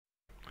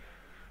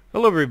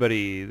Hello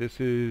everybody,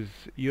 this is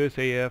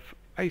USAF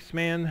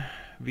Iceman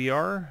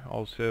VR.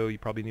 Also, you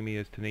probably knew me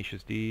as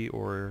Tenacious D,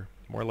 or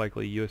more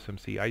likely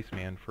USMC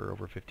Iceman for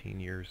over 15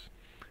 years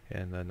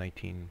in the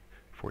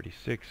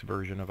 1946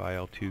 version of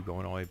IL2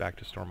 going all the way back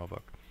to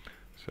Sturmovik.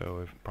 So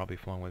you've probably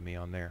flown with me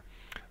on there.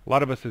 A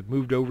lot of us have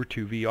moved over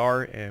to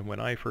VR, and when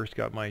I first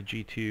got my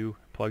G2,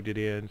 plugged it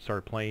in,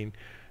 started playing,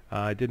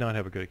 I did not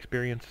have a good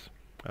experience.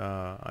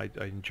 I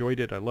enjoyed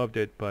it, I loved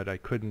it, but I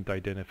couldn't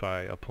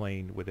identify a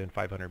plane within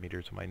 500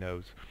 meters of my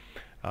nose.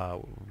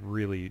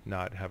 Really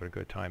not having a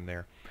good time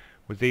there.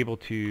 Was able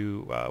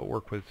to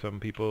work with some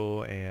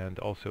people and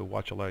also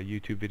watch a lot of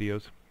YouTube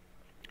videos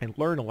and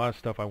learn a lot of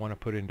stuff I want to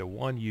put into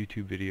one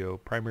YouTube video,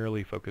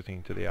 primarily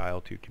focusing to the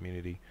IL2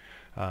 community,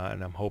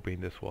 and I'm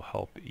hoping this will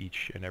help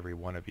each and every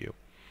one of you.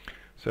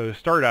 So to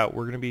start out,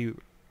 we're going to be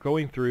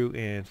going through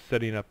and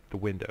setting up the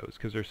windows,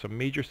 because there's some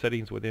major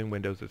settings within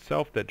Windows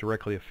itself that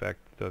directly affect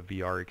the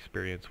VR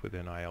experience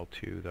within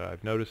IL2 that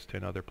I've noticed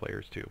in other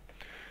players too.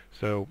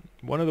 So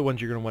one of the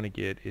ones you're going to want to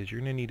get is you're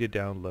going to need to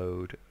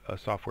download a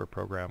software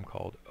program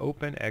called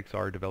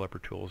OpenXR Developer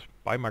Tools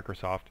by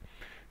Microsoft.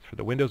 It's for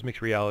the Windows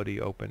Mixed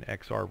Reality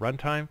OpenXR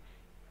runtime.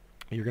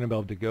 You're going to be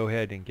able to go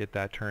ahead and get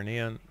that turned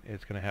in.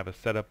 It's going to have a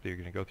setup. You're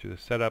going to go through the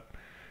setup,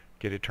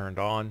 get it turned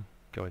on,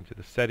 go into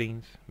the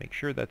settings, make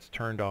sure that's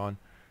turned on,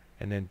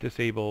 and then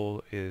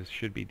disable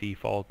should be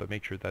default, but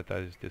make sure that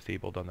that is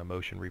disabled on the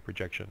motion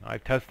reprojection.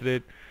 I've tested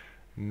it,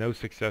 no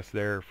success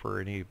there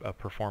for any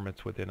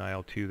performance within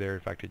IL2 there.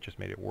 In fact, it just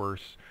made it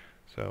worse.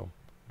 So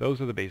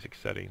those are the basic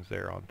settings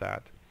there on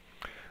that.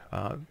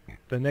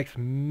 The next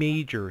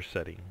major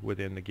setting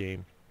within the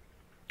game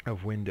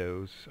of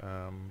Windows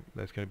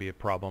that's going to be a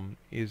problem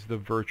is the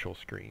virtual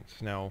screens.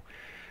 Now,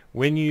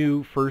 when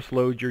you first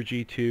load your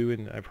G2,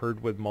 and I've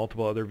heard with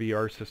multiple other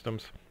VR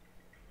systems,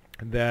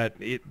 that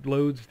it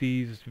loads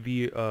these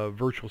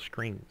virtual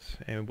screens.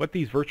 And what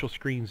these virtual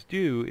screens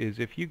do is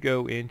if you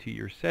go into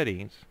your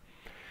settings,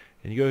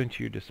 and you go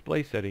into your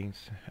display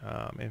settings,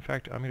 in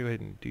fact, I'm going to go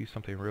ahead and do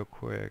something real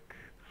quick.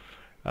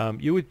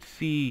 You would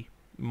see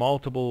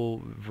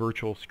multiple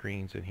virtual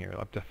screens in here,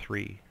 up to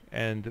 3.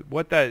 And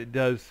what that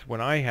does,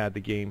 when I had the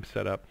game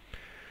set up,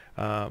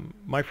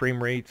 my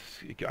frame rates,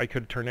 I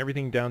could turn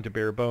everything down to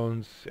bare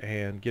bones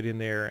and get in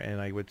there, and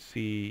I would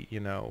see,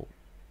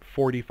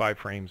 45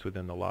 frames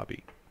within the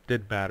lobby.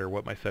 Didn't matter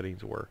what my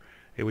settings were.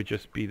 It would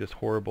just be this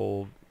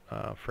horrible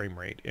frame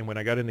rate. And when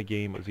I got in the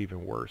game, it was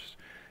even worse.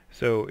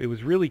 So it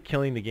was really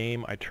killing the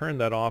game. I turned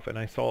that off, and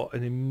I saw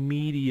an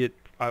immediate,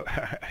 I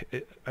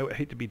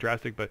hate to be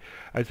drastic, but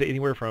I'd say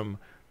anywhere from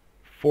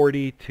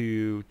 40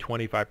 to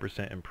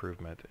 25%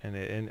 improvement.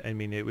 And I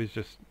mean, it was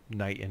just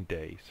night and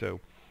day. So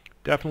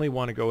definitely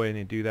want to go in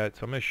and do that.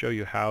 So I'm going to show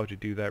you how to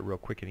do that real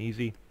quick and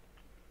easy.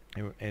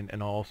 And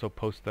I'll also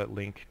post that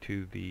link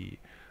to the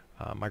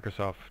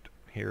Microsoft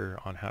here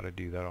on how to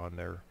do that on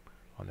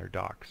their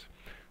docs.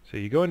 So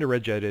you go into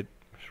regedit.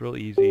 It's real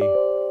easy.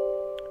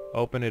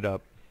 Open it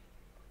up,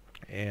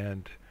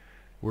 and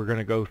we're going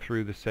to go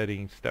through the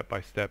settings step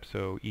by step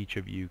so each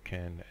of you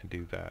can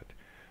do that.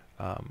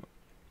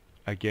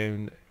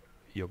 Again,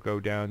 you'll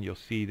go down, you'll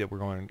see that we're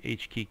going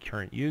H key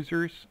current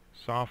users,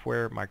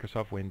 software,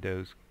 Microsoft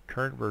Windows,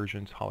 current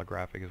versions,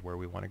 holographic is where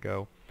we want to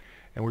go.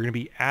 And we're going to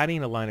be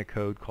adding a line of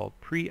code called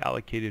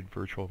pre-allocated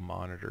virtual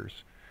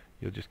monitors.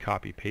 You'll just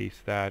copy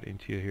paste that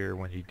into here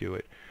when you do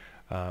it.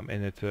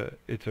 And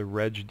it's a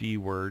reg-d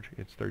word,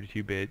 it's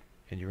 32-bit,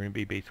 and you're going to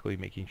be basically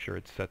making sure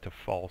it's set to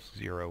false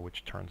 0,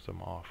 which turns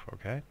them off,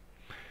 okay?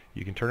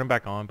 You can turn them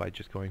back on by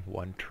just going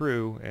 1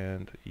 true,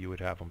 and you would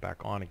have them back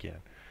on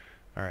again.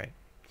 Alright,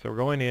 so we're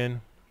going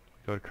in,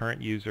 go to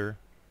current user,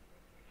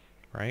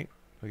 right?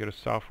 We go to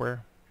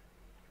software,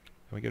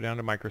 and we go down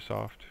to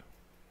Microsoft.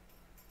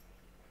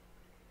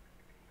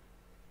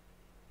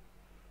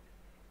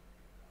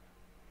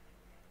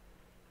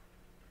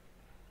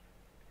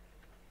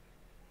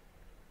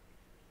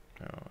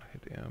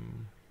 Hit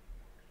M.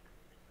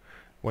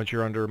 Once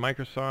you're under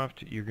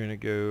Microsoft, you're going to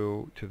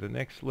go to the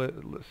next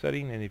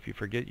setting, and if you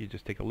forget, you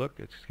just take a look.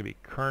 It's going to be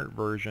current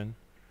version.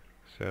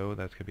 So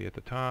that's going to be at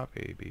the top,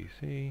 A, B,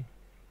 C.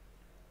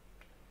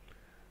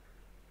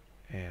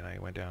 And I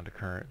went down to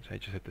current. So I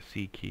just hit the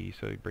C key,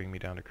 so it bring me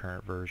down to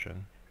current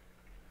version.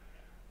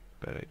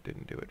 But I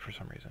didn't do it for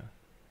some reason.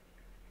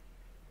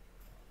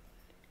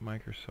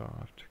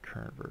 Microsoft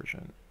current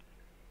version.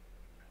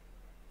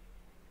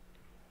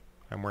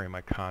 I'm wearing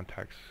my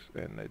contacts,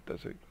 and it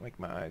doesn't make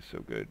my eyes so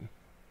good.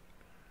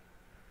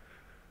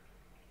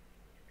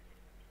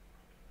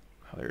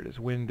 Oh, there it is,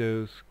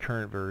 Windows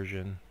current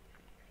version,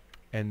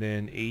 and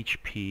then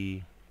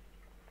HP.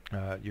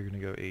 You're going to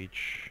go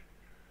H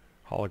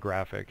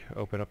holographic.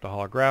 Open up the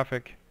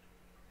holographic,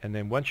 and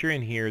then once you're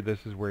in here,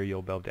 this is where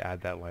you'll be able to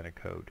add that line of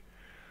code.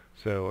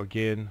 So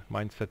again,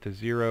 mine's set to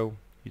 0.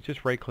 You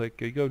just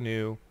right-click, you go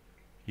New,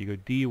 you go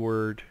D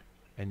word,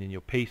 and then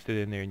you'll paste it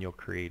in there, and you'll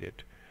create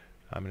it.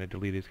 I'm going to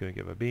delete it. It's going to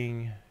give a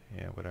Bing.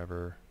 Yeah,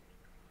 whatever.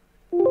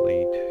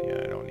 Delete.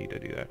 Yeah, I don't need to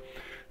do that.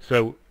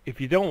 So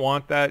if you don't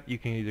want that, you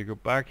can either go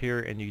back here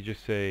and you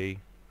just say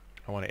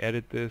I want to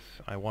edit this.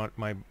 I want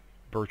my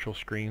virtual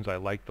screens. I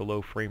like the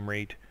low frame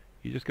rate.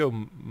 You just go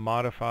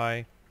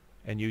modify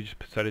and you just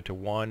set it to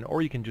 1,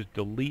 or you can just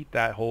delete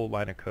that whole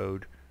line of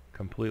code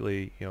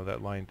completely,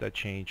 that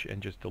change,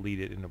 and just delete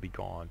it and it'll be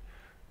gone.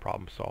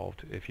 Problem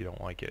solved if you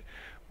don't like it.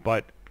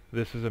 But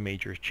this is a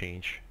major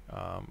change,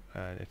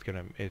 and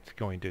it's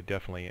going to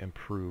definitely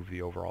improve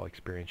the overall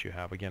experience you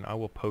have. Again, I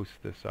will post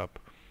this up,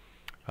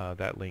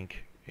 that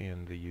link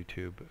in the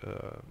YouTube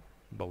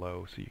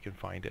below, so you can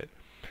find it.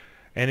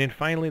 And then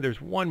finally,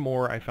 there's one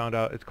more I found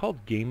out. It's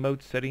called game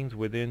mode settings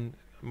within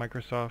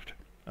Microsoft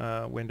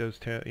Windows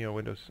 10.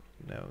 Windows.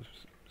 No,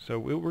 so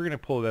we're going to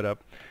pull that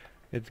up.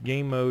 It's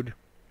game mode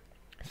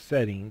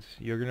settings.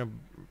 You're going to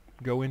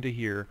go into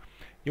here.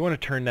 You want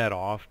to turn that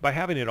off. By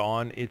having it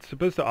on, it's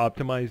supposed to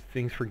optimize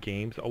things for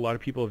games. A lot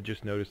of people have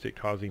just noticed it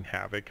causing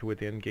havoc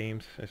within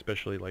games,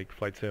 especially like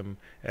Flight Sim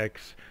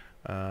X,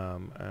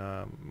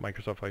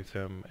 Microsoft Flight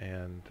Sim,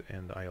 and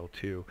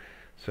IL2.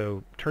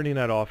 So turning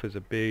that off is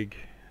a big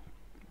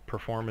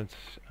performance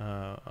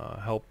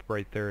help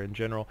right there. In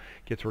general,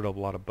 gets rid of a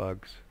lot of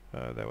bugs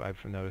that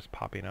I've noticed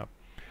popping up.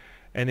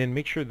 And then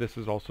make sure this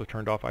is also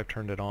turned off. I've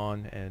turned it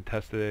on and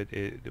tested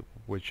it. It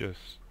was just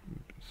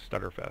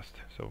stutterfest.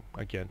 So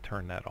again,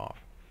 turn that off.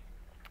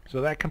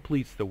 So that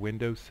completes the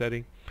Windows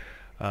setting.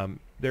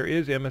 There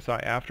is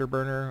MSI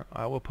Afterburner.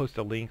 I will post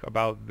a link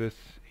about this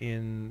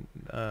in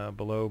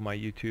below my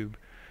YouTube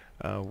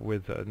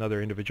with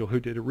another individual who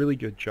did a really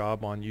good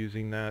job on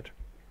using that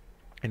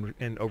and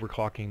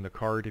overclocking the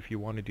card. If you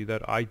want to do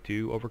that, I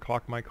do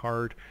overclock my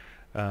card,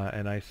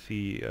 and I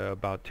see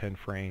about 10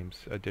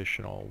 frames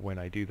additional when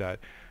I do that.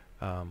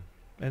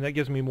 And that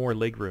gives me more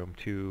leg room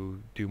to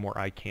do more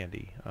eye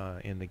candy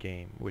in the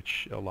game,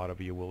 which a lot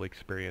of you will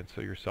experience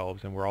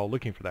yourselves, and we're all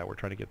looking for that. We're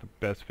trying to get the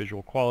best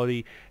visual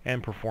quality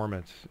and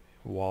performance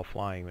while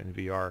flying in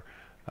VR,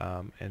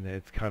 and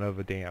it's kind of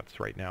a dance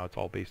right now. It's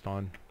all based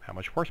on how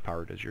much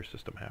horsepower does your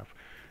system have.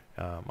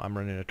 I'm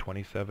running a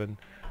 27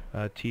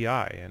 Ti,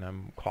 and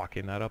I'm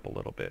clocking that up a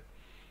little bit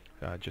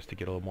just to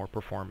get a little more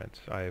performance.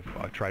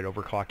 I've tried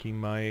overclocking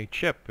my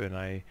chip, and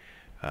I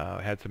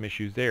had some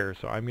issues there,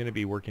 so I'm going to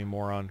be working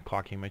more on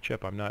clocking my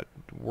chip. I'm not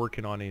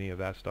working on any of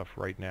that stuff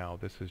right now.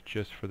 This is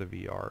just for the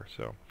VR.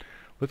 So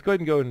let's go ahead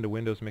and go into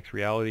Windows Mixed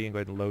Reality and go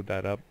ahead and load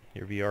that up.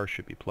 Your VR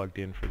should be plugged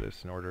in for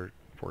this in order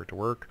for it to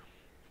work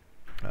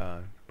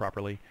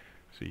properly,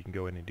 so you can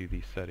go in and do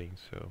these settings.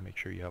 So make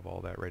sure you have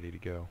all that ready to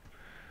go.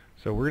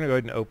 So we're going to go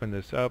ahead and open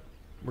this up.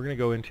 We're going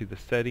to go into the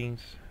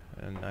settings,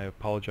 and I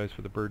apologize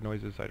for the bird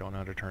noises. I don't know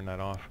how to turn that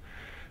off.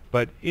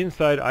 But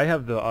inside, I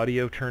have the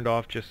audio turned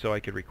off just so I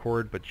could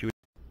record, but you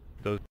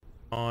those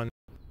on,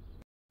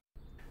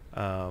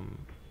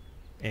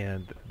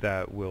 and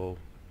that will,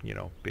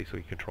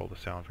 basically control the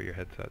sound for your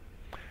headset.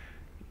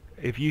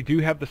 If you do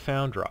have the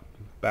sound drop,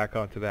 back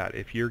onto that.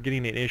 If you're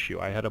getting an issue,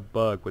 I had a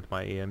bug with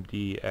my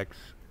AMD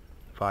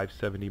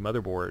X570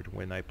 motherboard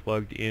when I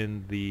plugged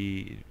in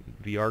the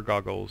VR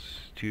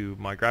goggles to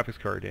my graphics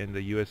card and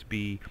the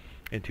USB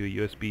into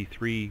a USB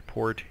 3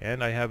 port,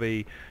 and I have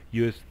a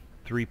USB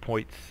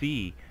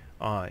 3.C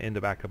in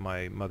the back of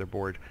my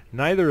motherboard.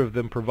 Neither of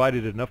them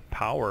provided enough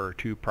power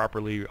to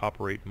properly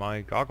operate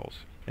my goggles.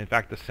 In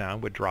fact, the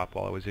sound would drop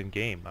while I was in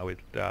game. I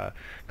would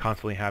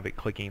constantly have it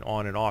clicking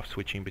on and off,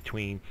 switching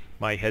between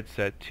my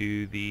headset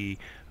to the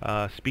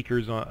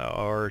speakers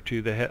or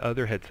to the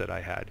other headset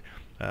I had,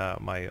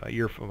 my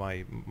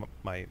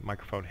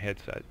microphone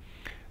headset.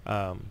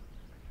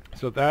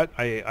 So that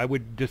I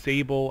would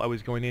disable. I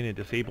was going in and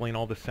disabling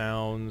all the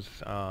sounds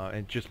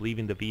and just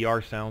leaving the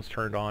VR sounds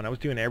turned on. I was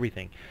doing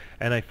everything,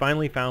 and I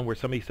finally found where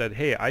somebody said,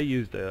 hey, I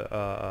used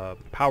a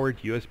powered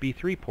USB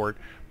 3 port,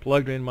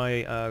 plugged in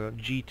my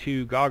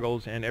G2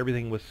 goggles, and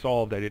everything was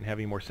solved. I didn't have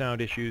any more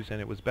sound issues,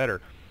 and it was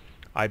better.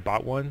 I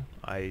bought one.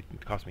 It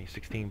cost me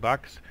 16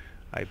 bucks.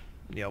 I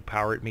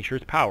power it, make sure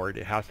it's powered.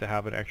 It has to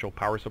have an actual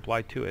power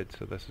supply to it,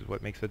 so this is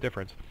what makes the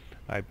difference.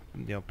 I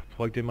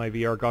plugged in my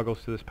VR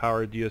goggles to this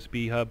powered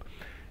USB hub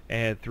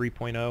and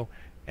 3.0,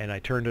 and I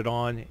turned it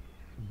on.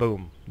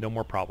 Boom, no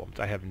more problems.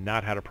 I have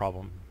not had a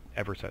problem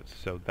ever since,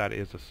 so that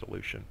is a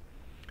solution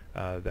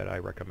that I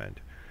recommend.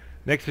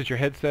 Next is your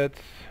headsets.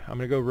 I'm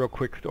going to go real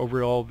quick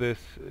over all this.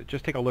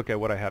 Just take a look at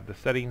what I have the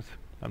settings.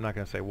 I'm not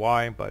going to say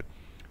why, but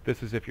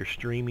this is if you're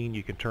streaming.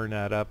 You can turn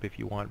that up if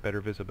you want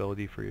better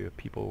visibility for your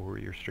people who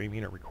you're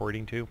streaming or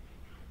recording to.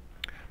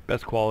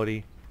 Best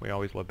quality. We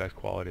always love best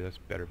quality. That's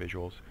better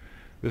visuals.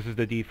 This is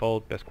the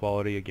default, best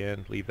quality.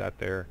 Again, leave that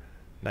there.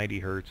 90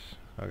 hertz.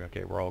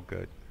 Okay, we're all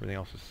good. Everything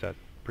else is set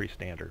pretty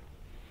standard.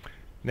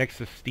 Next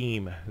is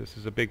Steam. This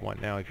is a big one.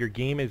 Now, if your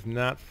game is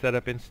not set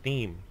up in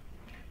Steam,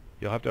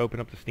 you'll have to open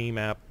up the Steam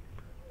app,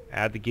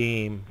 add the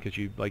game, because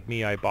you, like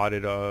me, I bought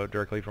it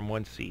directly from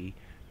 1C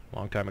a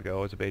long time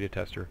ago as a beta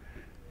tester.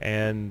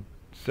 And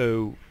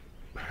so,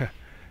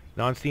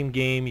 non-Steam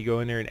game, you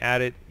go in there and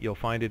add it. You'll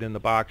find it in the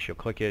box. You'll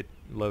click it,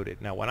 load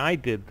it. Now, when I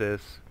did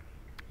this,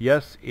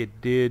 yes, it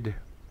did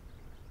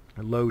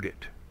load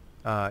it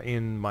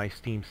in my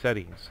Steam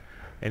settings,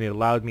 and it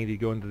allowed me to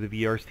go into the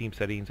VR Steam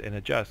settings and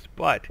adjust,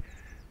 but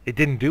it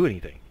didn't do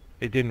anything.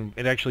 It didn't.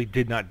 It actually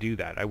did not do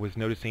that. I was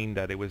noticing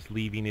that it was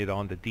leaving it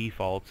on the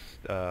defaults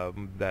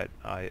but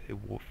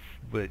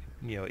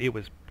it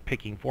was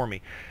picking for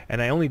me,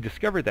 and I only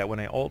discovered that when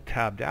I alt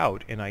tabbed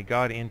out and I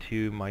got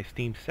into my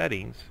Steam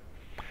settings,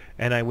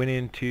 and I went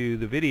into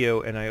the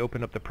video and I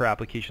opened up the per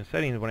application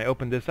settings. When I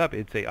opened this up,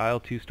 it'd say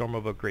IL2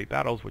 Sturmovik Great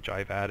Battles, which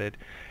I've added,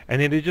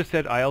 and then it just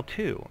said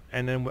IL2,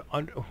 and then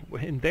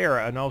in there,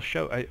 and I'll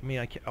show.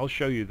 I'll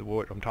show you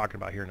what I'm talking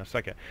about here in a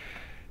second.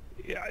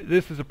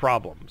 This is a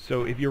problem.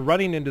 So if you're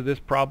running into this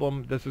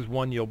problem, this is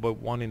one you'll be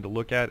wanting to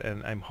look at,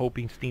 and I'm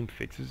hoping Steam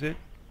fixes it.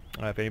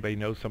 If anybody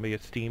knows somebody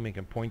at Steam and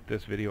can point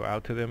this video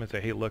out to them and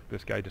say, hey, look,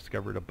 this guy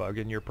discovered a bug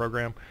in your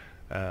program.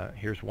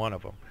 Here's one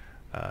of them.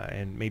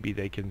 And maybe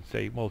they can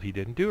say, well, he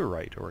didn't do it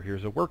right, or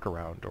here's a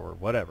workaround, or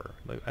whatever.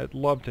 I'd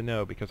love to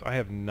know, because I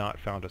have not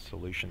found a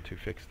solution to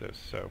fix this.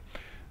 So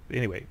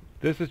anyway,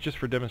 this is just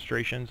for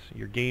demonstrations.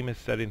 Your game is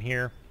set in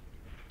here.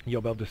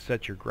 You'll be able to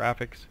set your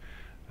graphics.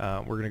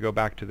 We're going to go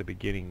back to the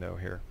beginning though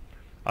here.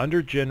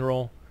 Under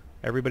General,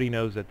 everybody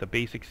knows that the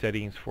basic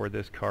settings for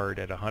this card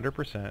at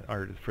 100%,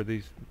 or for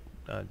these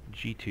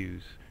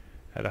G2s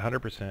at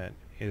 100%,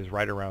 is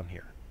right around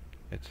here.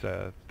 It's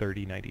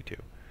 3092.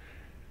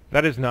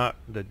 That is not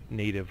the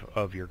native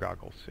of your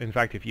goggles. In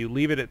fact, if you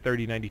leave it at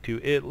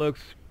 3092, it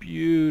looks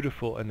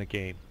beautiful in the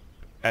game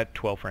at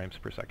 12 frames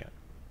per second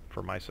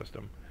for my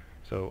system.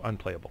 So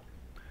unplayable.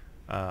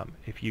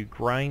 If you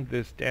grind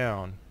this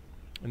down,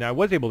 now I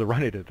was able to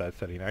run it at that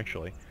setting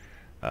actually,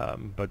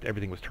 but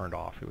everything was turned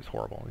off. It was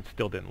horrible. It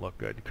still didn't look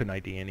good. Couldn't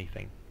ID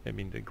anything. I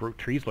mean, the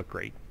trees look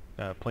great.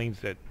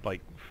 Planes at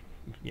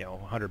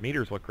 100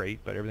 meters look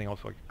great, but everything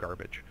else looked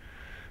garbage.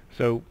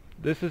 So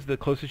this is the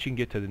closest you can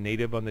get to the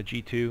native on the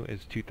G2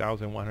 is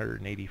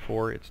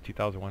 2184. It's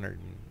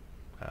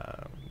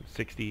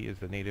 2160 is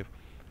the native.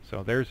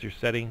 So there's your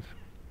settings.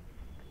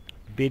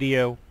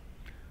 Video.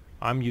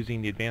 I'm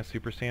using the advanced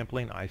super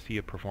sampling. I see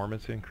a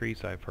performance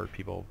increase. I've heard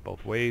people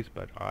both ways,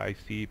 but I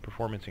see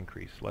performance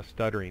increase. Less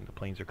stuttering. The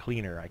planes are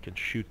cleaner. I can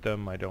shoot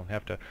them. I don't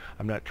have to.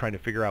 I'm not trying to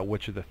figure out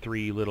which of the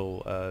three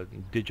little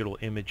digital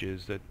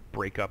images that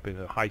break up in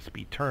a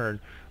high-speed turn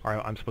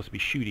I'm supposed to be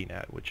shooting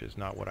at, which is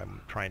not what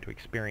I'm trying to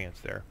experience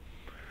there.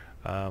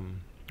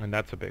 And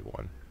that's a big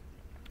one.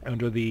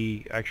 Under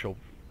the actual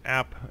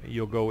app,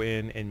 you'll go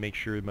in and make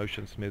sure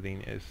motion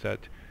smoothing is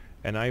set.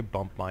 And I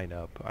bump mine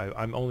up.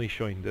 I'm only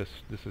showing this.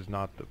 This is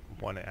not the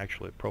one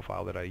actually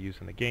profile that I use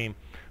in the game,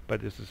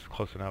 but this is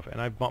close enough. And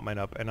I've bumped mine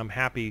up, and I'm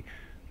happy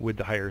with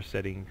the higher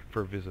setting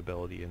for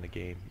visibility in the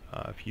game.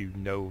 If you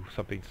know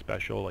something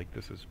special, like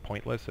this is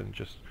pointless and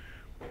just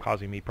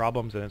causing me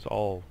problems, and it's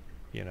all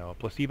a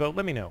placebo,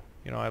 let me know.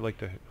 I like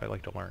to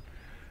learn.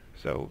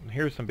 So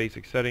here's some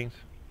basic settings.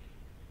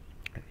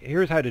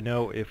 Here's how to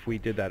know if we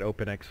did that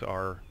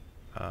OpenXR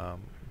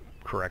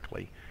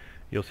correctly.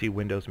 You'll see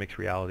Windows Mixed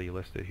Reality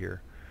listed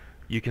here.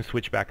 You can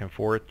switch back and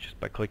forth just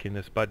by clicking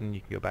this button. You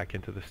can go back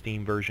into the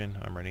Steam version.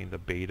 I'm running the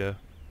beta,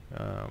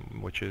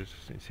 which it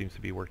seems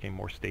to be working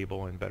more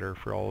stable and better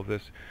for all of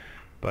this.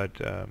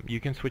 But you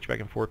can switch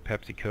back and forth.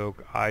 Pepsi,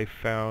 Coke. I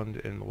found,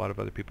 and a lot of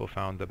other people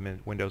found, the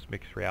Windows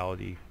Mixed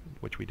Reality,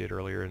 which we did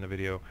earlier in the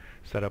video,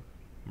 setup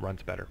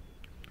runs better.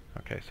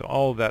 Okay, so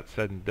all of that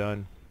said and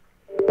done,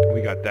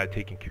 we got that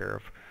taken care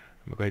of.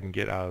 I'm going to go ahead and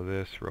get out of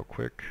this real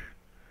quick.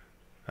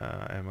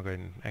 I'm going to go ahead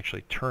and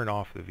actually turn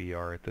off the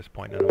VR at this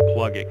point and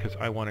unplug it, because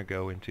I want to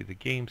go into the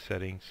game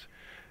settings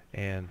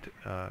and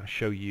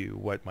show you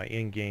what my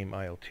in-game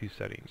IL2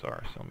 settings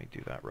are. So let me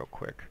do that real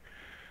quick.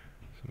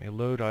 So let me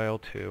load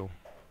IL2,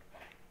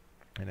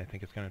 and I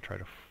think it's going to try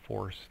to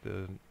force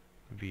the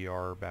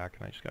VR back,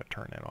 and I just got to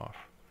turn that off.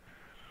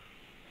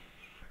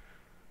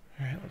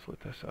 Alright, let's let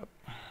this up.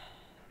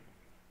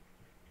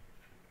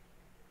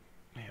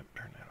 Yep,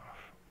 turn that off.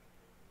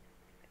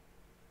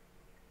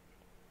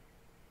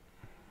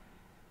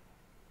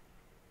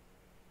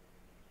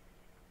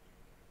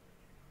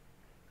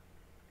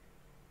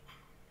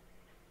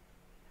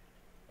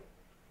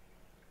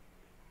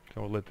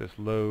 So we'll let this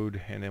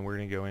load, and then we're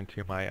going to go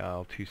into my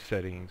IL2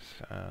 settings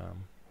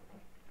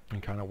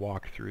and kind of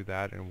walk through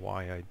that and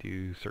why I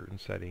do certain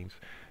settings.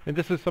 And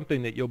this is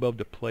something that you'll be able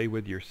to play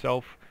with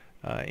yourself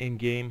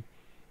in-game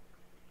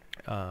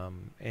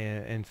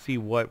and see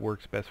what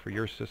works best for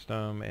your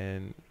system,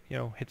 and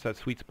hits that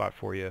sweet spot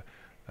for you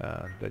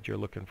that you're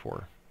looking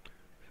for.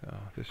 So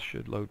this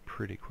should load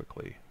pretty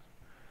quickly.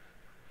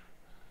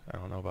 I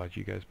don't know about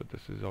you guys, but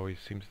this always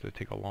seems to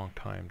take a long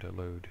time to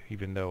load,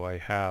 even though I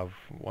have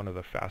one of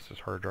the fastest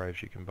hard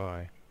drives you can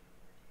buy.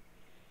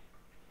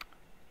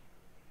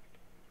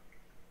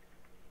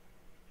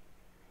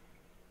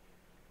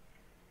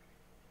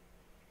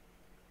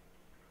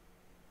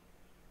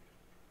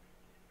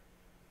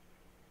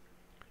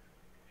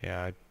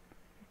 Yeah,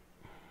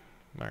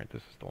 alright,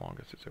 this is the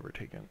longest it's ever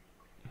taken.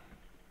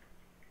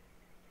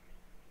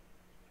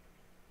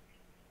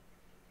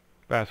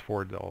 Fast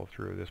forward all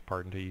through this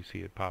part until you see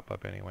it pop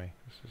up anyway.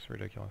 This is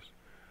ridiculous.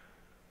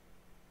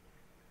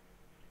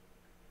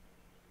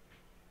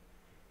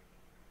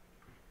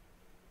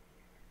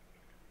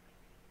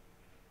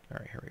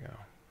 Alright, here we go.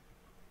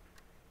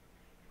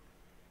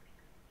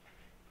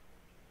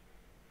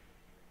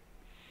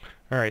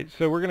 Alright,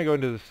 so we're going to go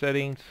into the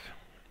settings,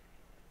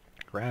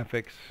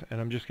 graphics,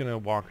 and I'm just going to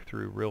walk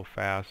through real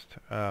fast.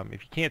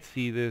 If you can't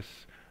see this,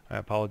 I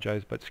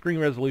apologize, but screen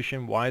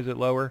resolution, why is it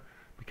lower?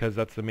 Because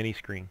that's the mini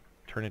screen.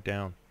 Turn it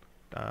down.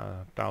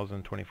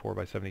 1024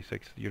 by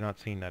 76. You're not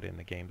seeing that in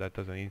the game. That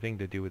doesn't have anything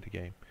to do with the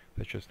game.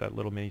 That's just that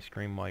little mini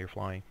screen while you're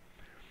flying.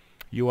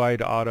 UI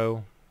to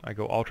auto. I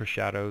go ultra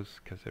shadows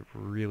because it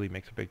really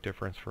makes a big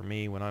difference for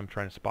me when I'm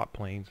trying to spot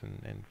planes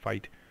and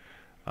fight.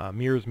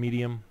 Mirrors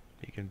medium.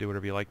 You can do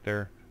whatever you like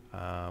there.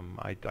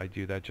 I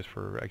do that just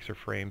for extra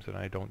frames, and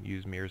I don't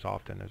use mirrors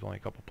often. There's only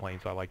a couple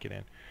planes I like it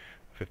in.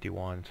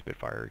 51,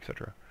 Spitfire,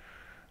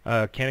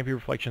 etc. Canopy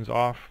reflections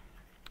off.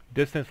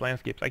 Distance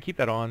landscapes, I keep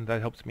that on.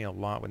 That helps me a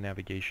lot with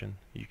navigation.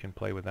 You can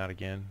play with that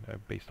again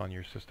based on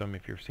your system.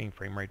 If you're seeing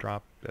frame rate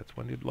drop, that's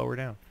when you'd lower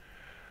down.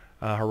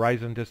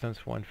 Horizon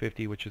distance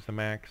 150, which is the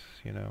max.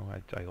 You know,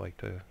 I like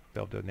to be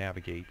able to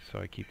navigate, so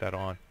I keep that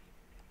on.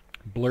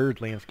 Blurred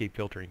landscape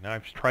filtering. Now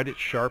I've tried it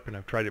sharp and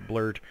I've tried it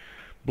blurred.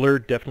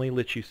 Blurred definitely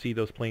lets you see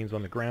those planes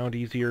on the ground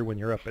easier when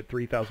you're up at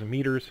 3,000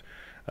 meters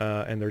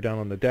and they're down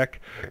on the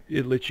deck.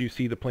 It lets you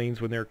see the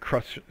planes when they're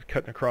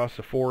cutting across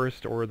the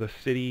forest or the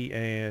city,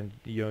 and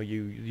you know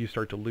you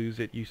start to lose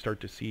it. You start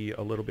to see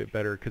a little bit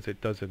better because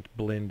it doesn't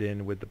blend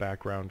in with the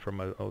background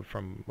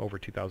from over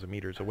 2,000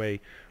 meters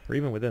away, or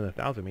even within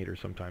 1,000 meters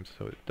sometimes.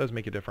 So it does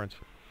make a difference.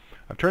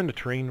 I've turned the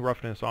terrain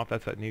roughness off.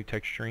 That's that new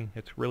texturing.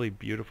 It's really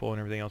beautiful and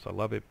everything else. I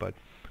love it, but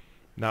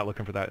not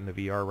looking for that in the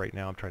VR right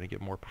now. I'm trying to get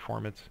more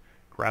performance.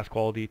 Grass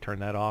quality, turn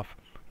that off.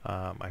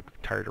 I'm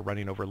tired of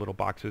running over little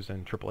boxes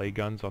and AAA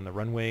guns on the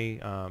runway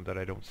that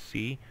I don't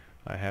see.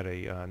 I had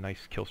a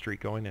nice kill streak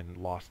going and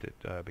lost it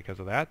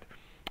because of that.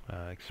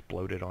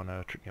 Exploded on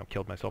a,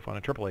 killed myself on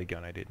a AAA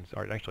gun. I didn't,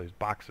 or actually his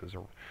boxes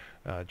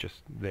are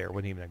just there.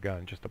 Wasn't even a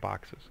gun, just the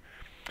boxes.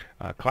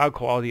 Cloud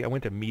quality, I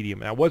went to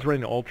medium. And I was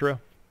running ultra,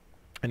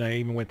 and I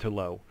even went to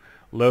low.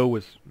 Low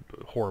was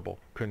horrible.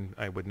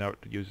 I would not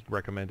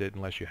recommend it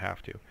unless you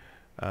have to.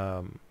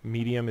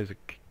 Medium is a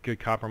good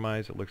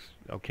compromise. It looks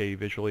okay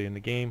visually in the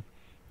game.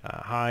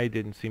 High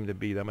didn't seem to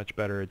be that much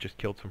better. It just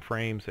killed some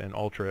frames, and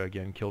ultra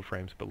again killed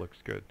frames but looks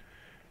good.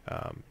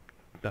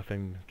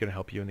 Nothing gonna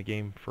help you in the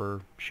game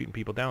for shooting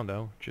people down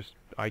though, just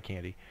eye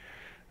candy.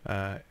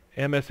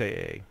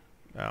 MSAA.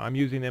 I'm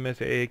using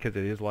MSAA because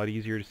it is a lot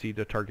easier to see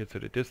the targets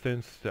at a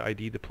distance, to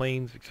ID the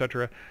planes,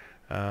 etc.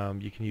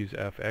 You can use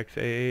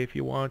FXAA if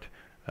you want.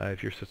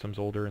 If your system's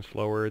older and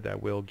slower,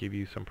 that will give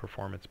you some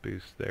performance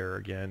boost there.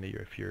 Again,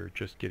 if you're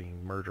just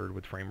getting murdered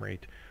with frame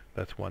rate,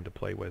 that's one to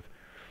play with.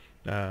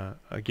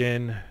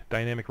 Again,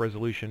 dynamic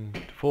resolution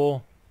to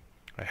full.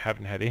 I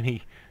haven't had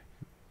any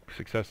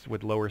success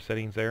with lower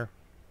settings there.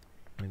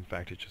 In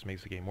fact, it just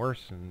makes the game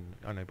worse and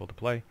unable to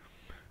play.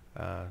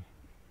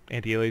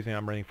 Anti-aliasing,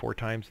 I'm running 4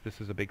 times. This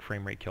is a big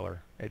frame rate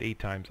killer. At 8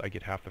 times, I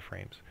get half the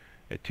frames.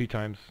 At 2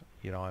 times,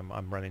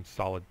 I'm running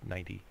solid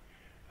 90.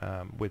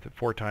 With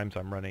 4 times,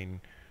 I'm running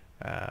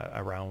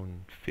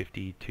around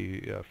 50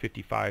 to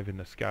 55 in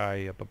the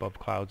sky, up above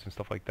clouds and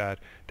stuff like that.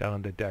 Down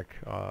on the deck,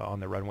 on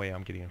the runway,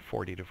 I'm getting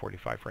 40 to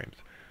 45 frames.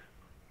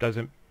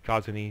 Doesn't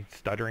cause any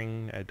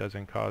stuttering. It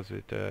doesn't cause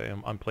it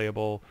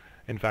unplayable.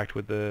 In fact,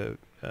 with the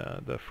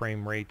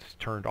frame rates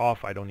turned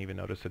off, I don't even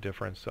notice a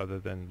difference other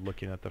than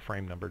looking at the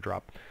frame number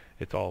drop.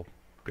 It's all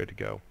good to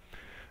go.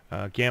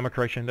 Gamma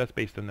correction, that's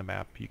based on the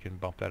map. You can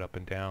bump that up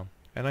and down.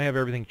 And I have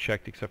everything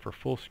checked except for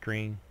full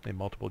screen and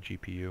multiple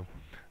GPU.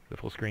 The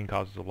full screen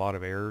causes a lot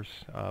of errors,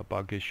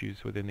 bug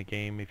issues within the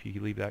game if you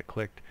leave that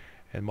clicked,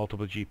 and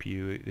multiple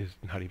GPU is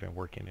not even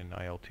working in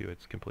IL2.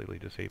 It's completely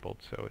disabled,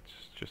 so it's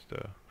just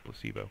a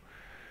placebo.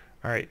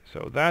 Alright,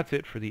 so that's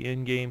it for the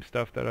in-game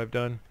stuff that I've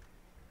done.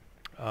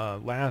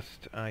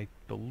 Last, I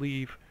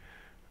believe,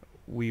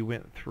 we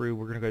went through,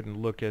 we're going to go ahead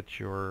and look at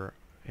your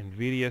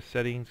NVIDIA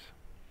settings.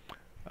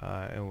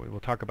 And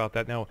we'll talk about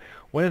that. Now,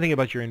 one thing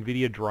about your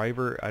NVIDIA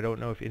driver, I don't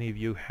know if any of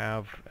you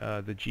have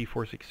the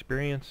GeForce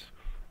Experience.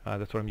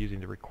 That's what I'm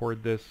using to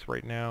record this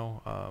right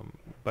now.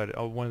 But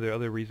one of the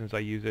other reasons I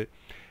use it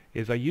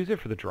is I use it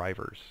for the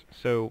drivers.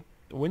 So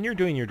when you're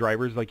doing your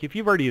drivers, like if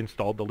you've already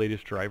installed the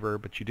latest driver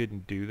but you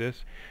didn't do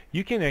this,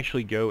 you can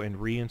actually go and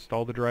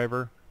reinstall the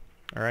driver.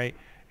 All right.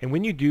 And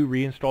when you do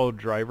reinstall a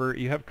driver,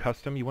 you have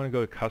custom. You want to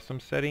go to custom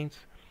settings.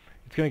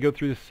 It's going to go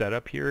through the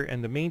setup here,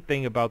 and the main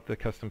thing about the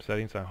custom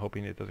settings, I'm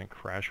hoping it doesn't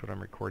crash when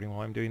I'm recording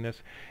while I'm doing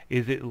this,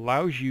 is it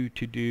allows you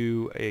to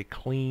do a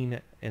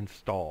clean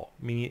install,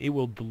 meaning it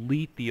will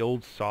delete the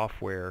old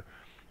software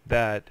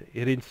that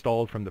it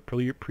installed from the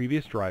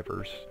previous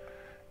drivers,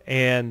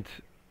 and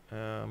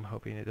I'm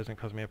hoping it doesn't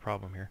cause me a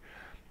problem here,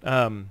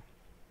 and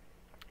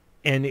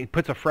it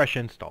puts a fresh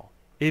install.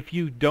 If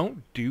you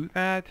don't do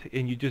that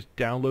and you just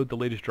download the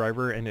latest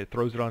driver and it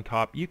throws it on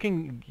top, you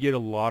can get a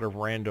lot of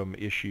random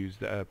issues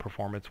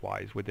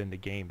performance-wise within the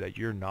game that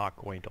you're not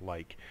going to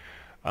like.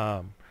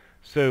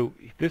 So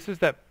this is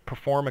that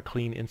perform a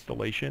clean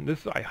installation.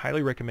 I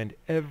highly recommend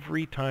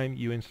every time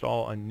you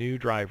install a new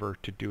driver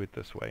to do it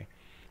this way.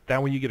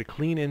 That way you get a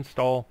clean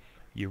install,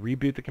 you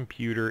reboot the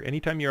computer.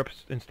 Anytime you're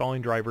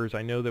installing drivers,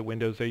 I know that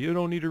Windows say you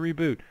don't need to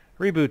reboot.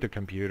 Reboot the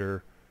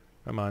computer.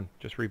 Come on,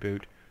 just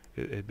reboot.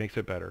 It makes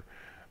it better.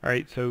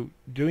 Alright, so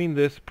doing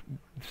this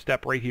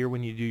step right here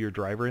when you do your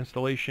driver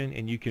installation,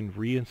 and you can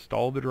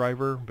reinstall the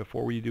driver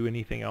before you do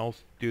anything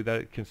else. Do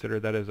that, consider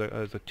that as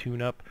a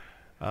tune-up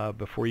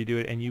before you do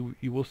it, and you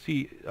will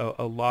see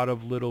a lot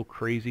of little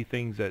crazy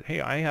things that,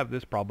 hey, I have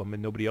this problem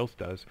and nobody else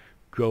does,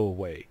 go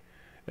away.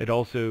 It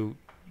also,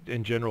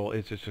 in general,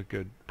 is just a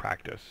good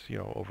practice,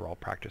 overall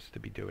practice to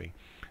be doing.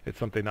 It's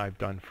something I've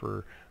done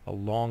for a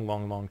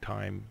long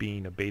time,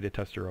 being a beta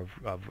tester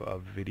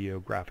of video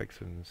graphics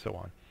and so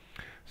on.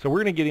 So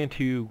we're going to get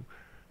into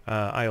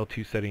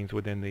IL2 settings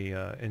within the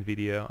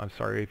NVIDIA. I'm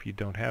sorry if you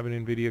don't have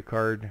an NVIDIA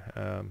card.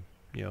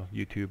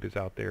 YouTube is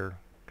out there.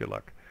 Good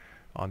luck.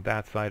 On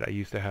that side, I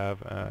used to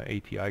have an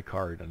ATI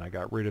card, and I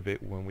got rid of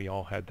it when we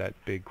all had that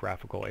big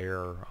graphical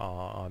error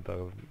on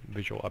the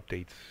visual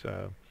updates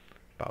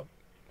about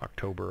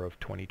October of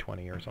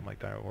 2020 or something like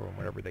that, or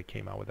whenever they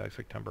came out with that,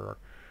 September or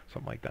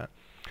something like that.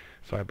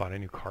 So I bought a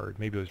new card.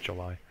 Maybe it was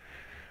July.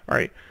 All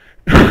right.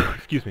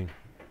 Excuse me.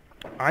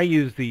 I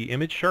use the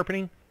image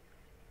sharpening.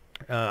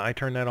 I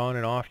turn that on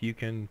and off. You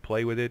can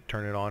play with it,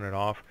 turn it on and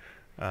off.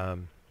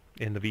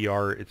 In the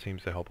VR, it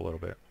seems to help a little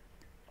bit.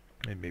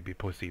 It may be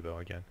placebo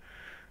again.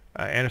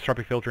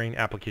 Anisotropic filtering,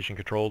 application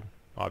controlled.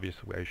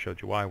 Obviously, I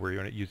showed you why.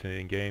 We're using it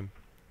in game.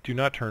 Do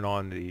not turn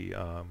on the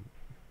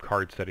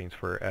card settings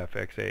for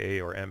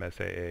FXAA or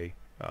MSAA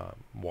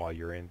while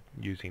you're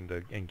using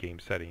the in-game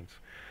settings.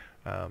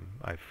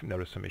 I've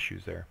noticed some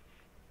issues there.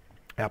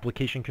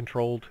 Application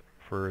controlled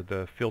for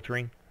the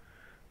filtering.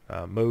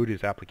 Mode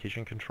is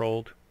application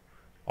controlled.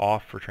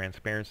 Off for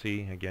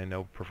transparency. Again,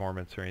 no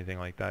performance or anything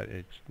like that.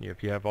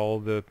 If you have all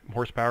the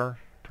horsepower,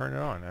 turn it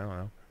on. I don't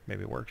know.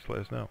 Maybe it works. Let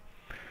us know.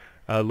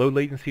 Low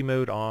latency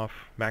mode off.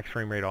 Max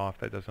frame rate off.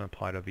 That doesn't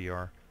apply to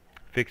VR.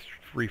 Fixed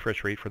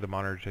refresh rate for the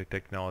monitor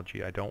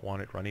technology. I don't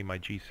want it running my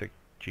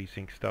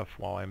G-Sync stuff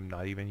while I'm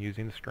not even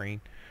using the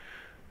screen.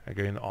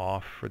 Again,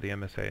 off for the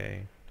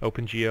MSAA.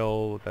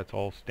 OpenGL, that's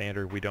all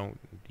standard. We don't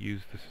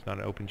use, this is not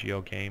an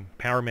OpenGL game.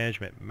 Power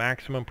management,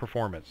 maximum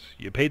performance.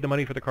 You paid the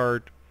money for the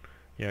card,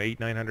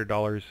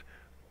 $800-900.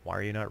 Why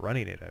are you not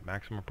running it at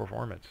maximum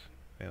performance?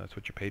 That's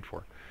what you paid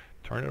for.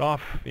 Turn it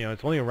off.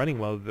 It's only running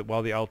while the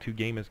IL2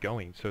 game is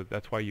going, so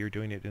that's why you're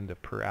doing it in the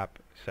per app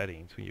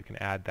settings. So you can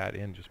add that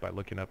in just by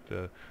looking up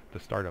the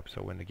startup.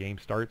 So when the game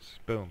starts,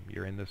 boom,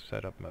 you're in this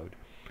setup mode.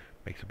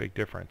 Makes a big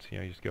difference.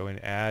 You just go in,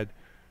 add,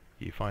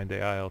 you find the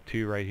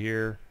IL2 right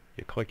here,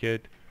 you click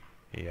it,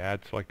 you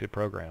add selected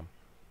program,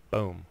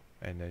 boom,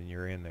 and then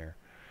you're in there.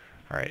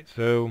 Alright,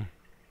 so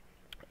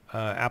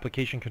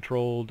application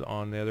controlled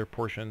on the other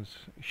portions.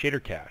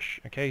 Shader cache.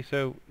 Okay,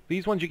 so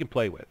these ones you can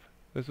play with.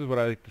 This is what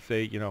I like to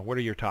say, what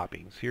are your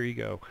toppings? Here you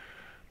go.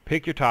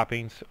 Pick your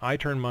toppings. I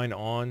turn mine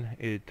on.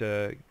 It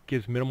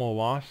gives minimal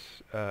loss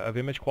of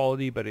image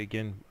quality, but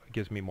again,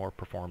 gives me more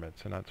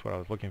performance, and that's what I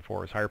was looking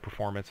for, is higher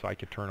performance, so I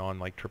could turn on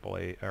like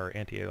AAA or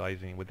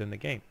anti-aliasing within the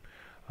game.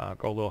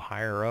 Go a little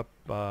higher up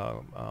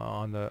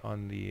on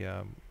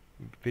the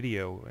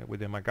video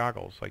within my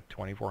goggles, like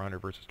 2400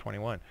 versus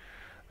 21.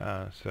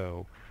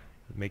 So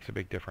it makes a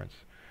big difference.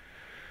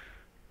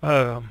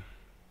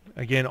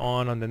 Again,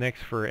 on the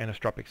next for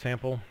anisotropic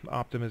sample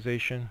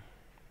optimization.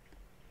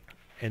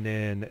 And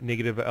then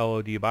negative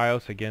LOD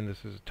BIOS. Again,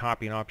 this is a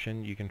topping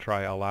option. You can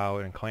try allow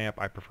and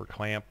clamp. I prefer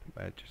clamp.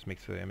 It just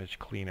makes the image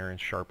cleaner and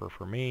sharper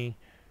for me.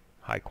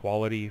 High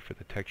quality for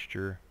the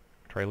texture.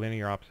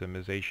 Trilinear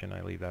optimization,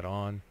 I leave that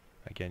on.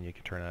 Again, you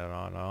can turn that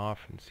on and off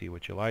and see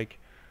what you like.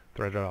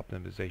 Threaded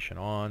optimization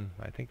on.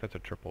 I think that's a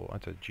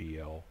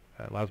GL.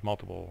 Allows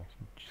multiple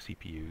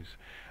CPUs.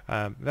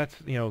 That's,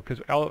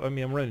 because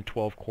I'm running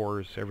 12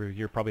 cores every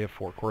year. Probably have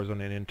 4 cores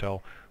on an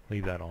Intel.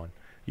 Leave that on.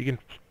 You can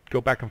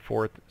go back and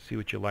forth, see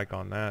what you like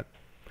on that.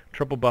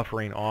 Triple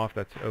buffering off.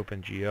 That's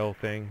OpenGL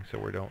thing,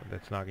 so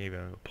that's not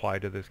even apply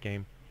to this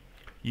game.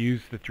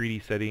 Use the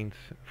 3D settings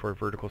for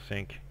vertical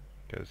sync,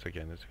 because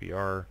again, it's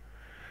VR.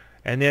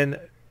 And then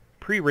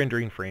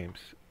pre-rendering frames.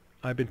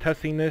 I've been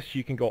testing this.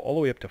 You can go all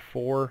the way up to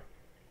 4.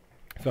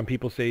 Some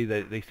people say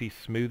that they see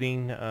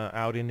smoothing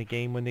out in the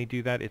game when they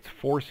do that. It's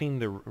forcing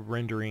the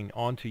rendering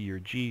onto your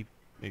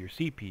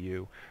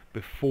CPU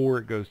before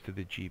it goes to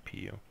the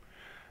GPU.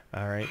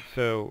 All right,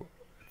 so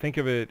think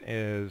of it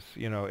as,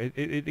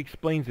 it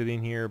explains it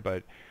in here,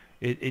 but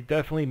it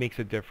definitely makes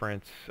a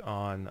difference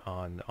on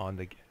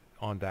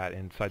that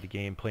inside the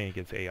game. Playing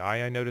against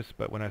AI, I noticed,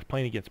 but when I was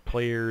playing against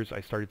players, I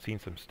started seeing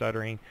some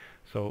stuttering.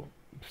 So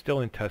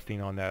still in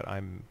testing on that.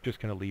 I'm just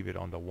going to leave it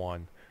on the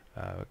 1.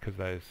 Because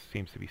that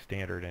seems to be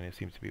standard and it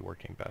seems to be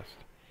working best.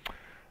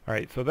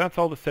 Alright, so that's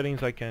all the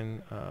settings I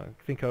can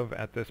think of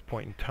at this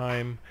point in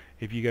time.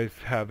 If you guys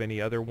have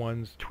any other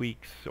ones,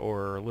 tweaks,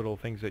 or little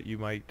things that you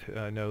might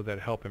know that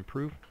help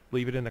improve,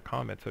 leave it in the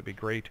comments. That'd be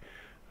great.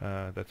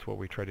 That's what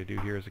we try to do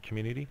here as a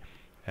community.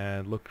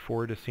 And look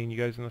forward to seeing you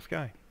guys in the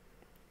sky.